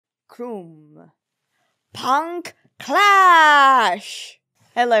Boom. Punk Clash!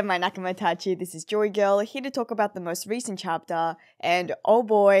 Hello my nakamtachi, this is JoyGirl, here to talk about the most recent chapter, and oh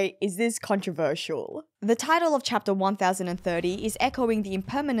boy, is this controversial. The title of chapter 1030 is echoing the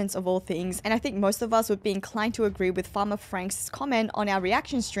impermanence of all things, and I think most of us would be inclined to agree with Farmer Frank's comment on our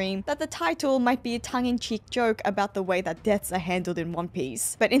reaction stream that the title might be a tongue-in-cheek joke about the way that deaths are handled in One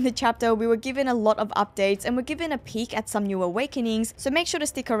Piece. But in the chapter, we were given a lot of updates and were given a peek at some new awakenings, so make sure to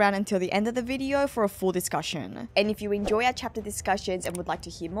stick around until the end of the video for a full discussion. And if you enjoy our chapter discussions and would like to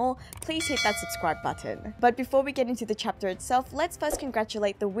hear more, please hit that subscribe button. But before we get into the chapter itself, let's first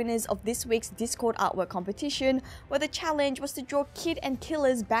congratulate the winners of this week's Discord artwork competition, where the challenge was to draw Kid and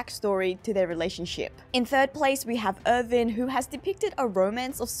Killer's backstory to their relationship. In third place, we have Irvin, who has depicted a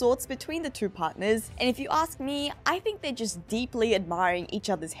romance of sorts between the two partners, and if you ask me, I think they're just deeply admiring each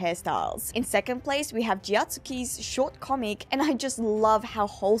other's hairstyles. In second place, we have Gyatsuki's short comic, and I just love how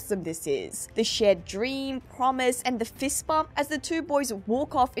wholesome this is. The shared dream, promise, and the fist bump as the two boys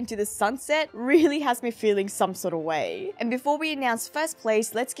walk off into the sunset really has me feeling some sort of way. And before we announce first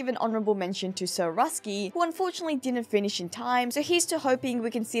place, let's give an honorable mention to Sir Rusky, who unfortunately didn't finish in time, so here's to hoping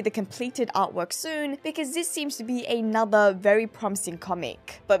we can see the completed artwork soon, because this seems to be another very promising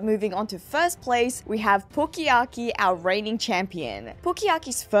comic. But moving on to first place, we have Pukiaki, our reigning champion.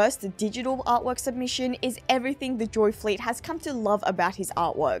 Pukiaki's first digital artwork submission is everything the Joy Fleet has come to love about his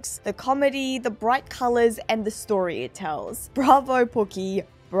artworks. The comedy, the bright colors, and the story it tells. Bravo, Puki.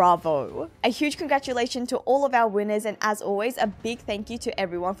 Bravo! A huge congratulations to all of our winners, and as always, a big thank you to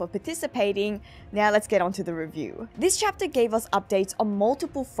everyone for participating. Now let's get on to the review. This chapter gave us updates on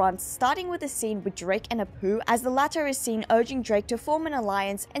multiple fronts, starting with a scene with Drake and Apu, as the latter is seen urging Drake to form an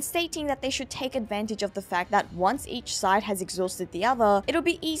alliance and stating that they should take advantage of the fact that once each side has exhausted the other, it'll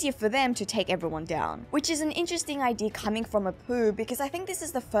be easier for them to take everyone down. Which is an interesting idea coming from Apu, because I think this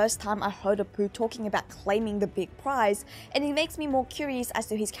is the first time I heard Apu talking about claiming the big prize, and it makes me more curious as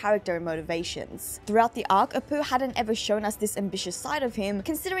to his character and motivations. Throughout the arc, Apu hadn't ever shown us this ambitious side of him,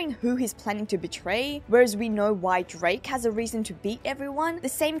 considering who he's planning to betray, whereas we know why Drake has a reason to beat everyone. The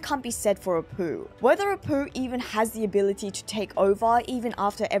same can't be said for Apu. Whether Apu even has the ability to take over even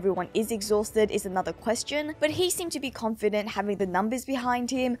after everyone is exhausted is another question, but he seemed to be confident having the numbers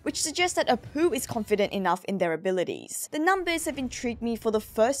behind him, which suggests that Apu is confident enough in their abilities. The numbers have intrigued me for the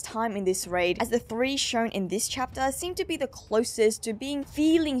first time in this raid, as the three shown in this chapter seem to be the closest to being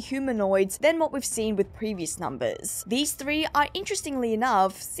feeling humanoids than what we've seen with previous numbers. These three are, interestingly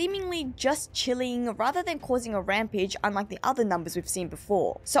enough, seemingly just chilling rather than causing a rampage, unlike the other numbers we've seen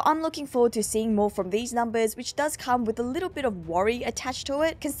before. So I'm looking forward to seeing more from these numbers, which does come with a little bit of worry attached to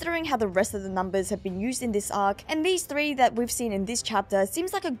it, considering how the rest of the numbers have been used in this arc, and these three that we've seen in this chapter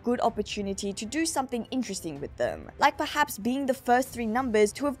seems like a good opportunity to do something interesting with them, like perhaps being the first three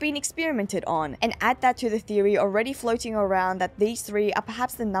numbers to have been experimented on, and add that to the theory already floating around that these three are perhaps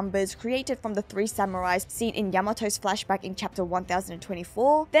the numbers created from the three samurais seen in Yamato's flashback in chapter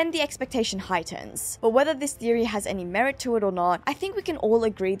 1024, then the expectation heightens. But whether this theory has any merit to it or not, I think we can all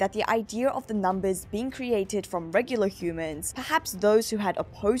agree that the idea of the numbers being created from regular humans, perhaps those who had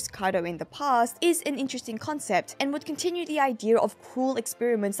opposed Kaido in the past, is an interesting concept, and would continue the idea of cruel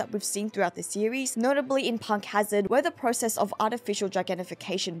experiments that we've seen throughout the series, notably in Punk Hazard, where the process of artificial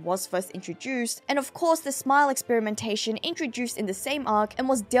gigantification was first introduced, and of course the smile experimentation introduced in the same arc and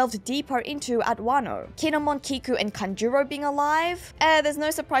was delved deeper into at Wano. Kinemon, Kiku, and Kanjuro being alive? There's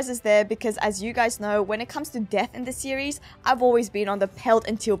no surprises there, because as you guys know, when it comes to death in the series, I've always been on the pelt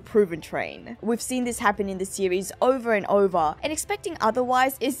until proven train. We've seen this happen in the series over and over, and expecting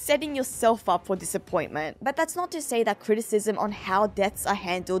otherwise is setting yourself up for disappointment. But that's not to say that criticism on how deaths are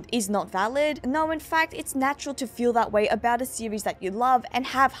handled is not valid. No, in fact, it's natural to feel that way about a series that you love and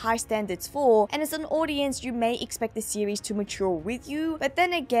have high standards for, and as an audience, you may expect the series to mature with you, but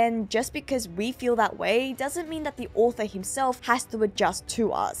then again, just because we feel that way doesn't mean that the author himself has to adjust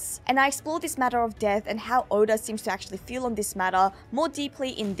to us. And I explore this matter of death and how Oda seems to actually feel on this matter more deeply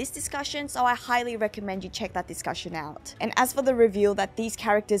in this discussion, so I highly recommend you check that discussion out. And as for the reveal that these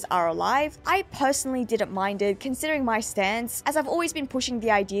characters are alive, I personally didn't mind it, considering my stance, as I've always been pushing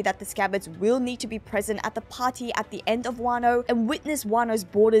the idea that the Scabbards will need to be present at the party at the end of Wano and witness Wano's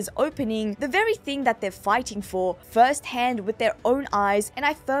borders opening, the very thing that they're fighting for, firsthand with their own eyes, and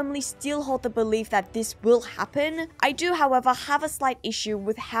I firmly still hold the belief that this will happen. I do, however, have a slight issue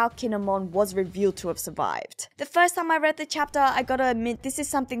with how Kinemon was revealed to have survived. The first time I read the chapter, I gotta admit this is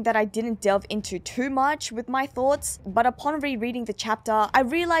something that I didn't delve into too much with my thoughts, but upon rereading the chapter, I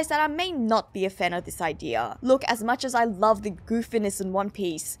realized that I may not be a fan of this idea. Look, as much as I love the goofiness in One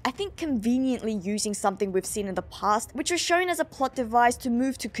Piece, I think conveniently using something we've seen in the past, which was shown as a plot device to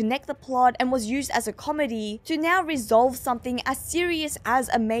move to connect the plot and was used as a comedy, to now resolve something as serious as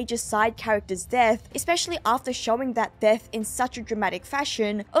a major side character's death, especially after showing that death in such a dramatic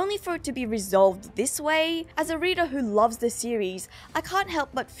fashion, only for it to be resolved this way. As a reader who loves the series, I can't help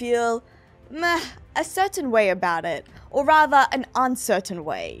but feel meh, a certain way about it, or rather an uncertain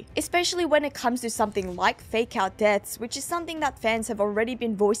way, especially when it comes to something like fake out deaths, which is something that fans have already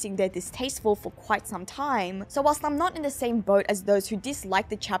been voicing their distaste for quite some time. So whilst I'm not in the same boat as those who dislike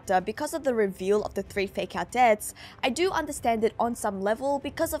the chapter because of the reveal of the 3 fake out deaths, I do understand it on some level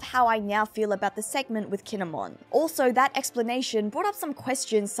because of how I now feel about the segment with Kinemon. Also, that explanation brought up some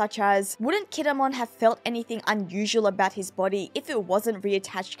questions such as, wouldn't Kinemon have felt anything unusual about his body if it wasn't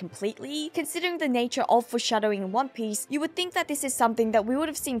reattached completely? Considering the nature of foreshadowing in One Piece, you would think that this is something that we would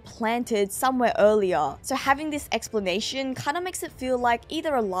have seen planted somewhere earlier. So having this explanation kind of makes it feel like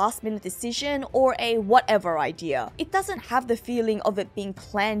either a last minute decision or a whatever idea. It doesn't have the feeling of it being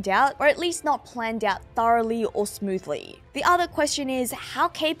planned out, or at least not planned out thoroughly or smoothly. The other question is, how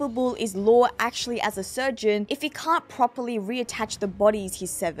capable is Law actually as a surgeon if he can't properly reattach the bodies he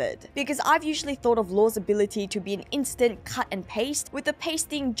severed? Because I've usually thought of Law's ability to be an instant cut and paste, with the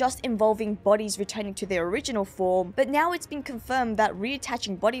pasting just involving bodies returning to their original form, but now it's been confirmed that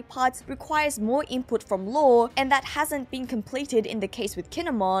reattaching body parts requires more input from Law, and that hasn't been completed in the case with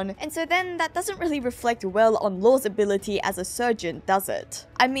Kinemon, and so then that doesn't really reflect well on Law's ability as a surgeon, does it?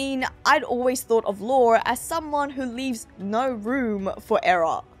 I mean, I'd always thought of Law as someone who leaves no room for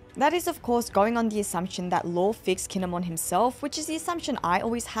error. That is of course going on the assumption that Law fixed Kinemon himself, which is the assumption I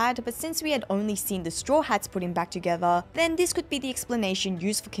always had, but since we had only seen the Straw Hats put him back together, then this could be the explanation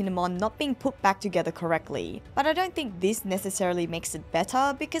used for Kinemon not being put back together correctly. But I don't think this necessarily makes it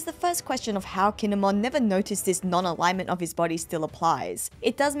better, because the first question of how Kinemon never noticed this non-alignment of his body still applies.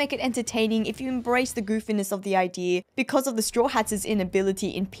 It does make it entertaining if you embrace the goofiness of the idea, because of the Straw Hats' inability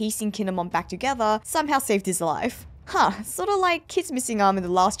in piecing Kinemon back together somehow saved his life. Sort of like Kid's missing arm in the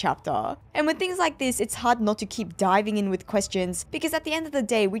last chapter. And with things like this, it's hard not to keep diving in with questions, because at the end of the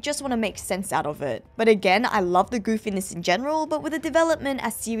day, we just want to make sense out of it. But again, I love the goofiness in general, but with a development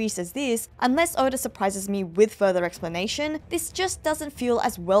as serious as this, unless Oda surprises me with further explanation, this just doesn't feel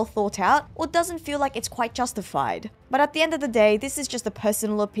as well thought out, or doesn't feel like it's quite justified. But at the end of the day, this is just a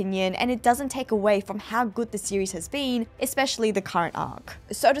personal opinion, and it doesn't take away from how good the series has been, especially the current arc.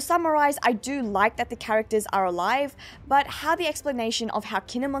 So to summarize, I do like that the characters are alive, but how the explanation of how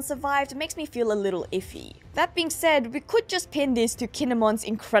Kinemon survived makes me feel a little iffy. That being said, we could just pin this to Kinemon's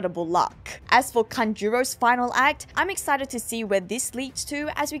incredible luck. As for Kanjuro's final act, I'm excited to see where this leads to,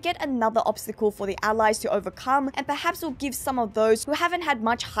 as we get another obstacle for the allies to overcome, and perhaps will give some of those who haven't had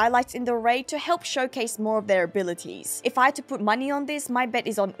much highlights in the raid to help showcase more of their abilities. If I had to put money on this, my bet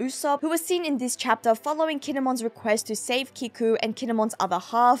is on Usopp, who was seen in this chapter following Kinemon's request to save Kiku and Kinemon's other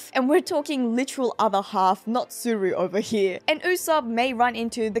half, and we're talking literal other half, not Suru over here. And Usopp may run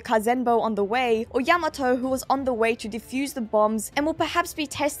into the Kazenbo on the way, or Yamato, who was on the way to defuse the bombs and will perhaps be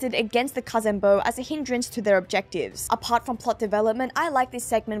tested against the Kazenbo as a hindrance to their objectives. Apart from plot development, I like this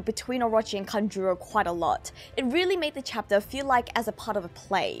segment between Orochi and Kanjuro quite a lot. It really made the chapter feel like as a part of a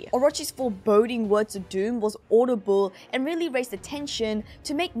play. Orochi's foreboding words of doom was audible and really raised the tension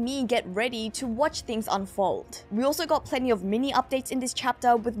to make me get ready to watch things unfold. We also got plenty of mini updates in this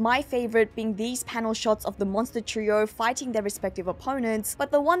chapter, with my favorite being these panel shots of the monster trio fighting their respective opponents, but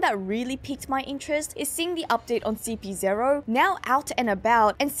the one that really piqued my interest is seeing the update on CP0, now out and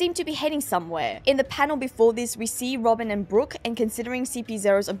about and seem to be heading somewhere. In the panel before this, we see Robin and Brook, and considering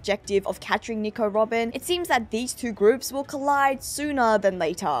CP0's objective of capturing Nico Robin, it seems that these two groups will collide sooner than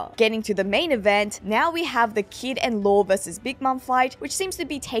later. Getting to the main event, now we have the Kid and Law versus Big Mom fight, which seems to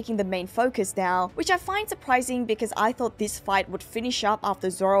be taking the main focus now, which I find surprising because I thought this fight would finish up after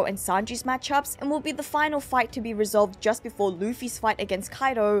Zoro and Sanji's matchups and will be the final fight to be resolved just before Luffy's fight against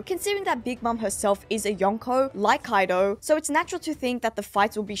Kaido, considering that Big Mom herself is a Yonko, like Kaido, so it's natural to think that the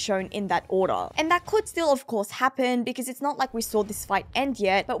fights will be shown in that order. And that could still of course happen, because it's not like we saw this fight end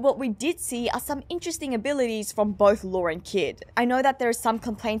yet, but what we did see are some interesting abilities from both Law and Kid. I know that there are some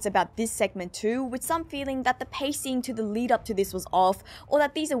complaints about this segment too, with some feeling that the pacing to the lead up to this was off, or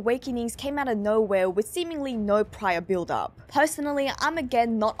that these awakenings came out of nowhere with seemingly no prior build up. Personally, I'm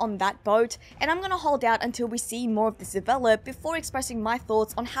again not on that boat, and I'm gonna hold out until we see see more of this develop before expressing my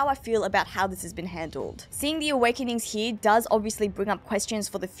thoughts on how I feel about how this has been handled. Seeing the awakenings here does obviously bring up questions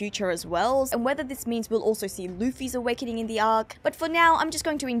for the future as well, and whether this means we'll also see Luffy's awakening in the arc, but for now I'm just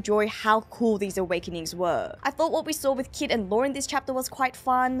going to enjoy how cool these awakenings were. I thought what we saw with Kid and Law in this chapter was quite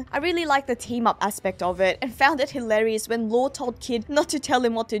fun. I really liked the team up aspect of it, and found it hilarious when Law told Kid not to tell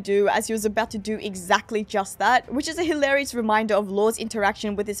him what to do as he was about to do exactly just that, which is a hilarious reminder of Law's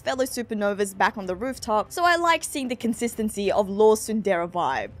interaction with his fellow supernovas back on the rooftop, so I like seeing the consistency of Law's tsundere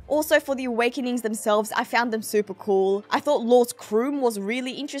vibe. Also, for the awakenings themselves, I found them super cool. I thought Law's croom was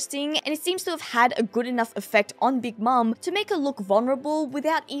really interesting, and it seems to have had a good enough effect on Big Mom to make her look vulnerable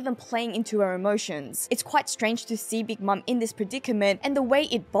without even playing into her emotions. It's quite strange to see Big Mom in this predicament and the way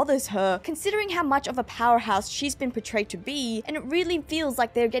it bothers her, considering how much of a powerhouse she's been portrayed to be, and it really feels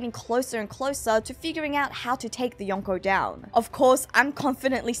like they're getting closer and closer to figuring out how to take the Yonko down. Of course, I'm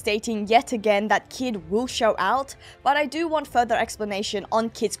confidently stating yet again that Kid will show out, but I do want further explanation on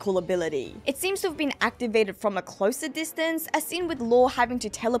Kid's cool ability. It seems to have been activated from a closer distance, as seen with Law having to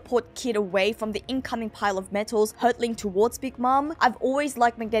teleport Kid away from the incoming pile of metals hurtling towards Big Mom. I've always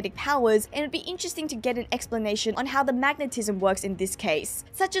liked magnetic powers, and it'd be interesting to get an explanation on how the magnetism works in this case,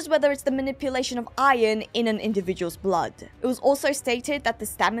 such as whether it's the manipulation of iron in an individual's blood. It was also stated that the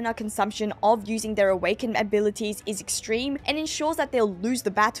stamina consumption of using their awakened abilities is extreme and ensures that they'll lose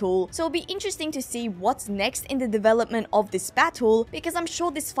the battle, so it'll be interesting to see what's next in the development of this battle, because I'm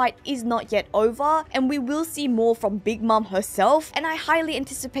sure this fight is not yet over and we will see more from Big Mom herself, and I highly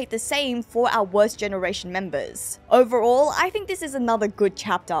anticipate the same for our worst generation members. Overall, I think this is another good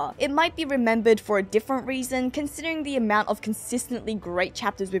chapter. It might be remembered for a different reason considering the amount of consistently great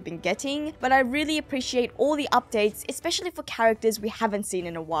chapters we've been getting, but I really appreciate all the updates, especially for characters we haven't seen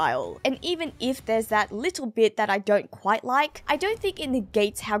in a while. And even if there's that little bit that I don't quite like, I don't think it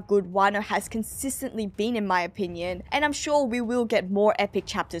negates how good Wano has consistently been in my opinion, and I'm sure we will get more epic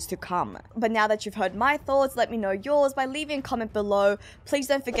chapters to come. But now that you've heard my thoughts, let me know yours by leaving a comment below. Please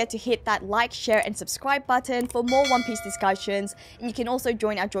don't forget to hit that like, share and subscribe button for more One Piece discussions, and you can also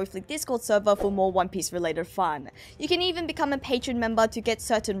join our Joyfully Discord server for more One Piece related fun. You can even become a Patron member to get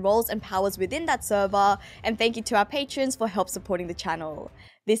certain roles and powers within that server, and thank you to our patrons for help supporting the channel.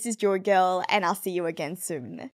 This is JoyGirl, and I'll see you again soon.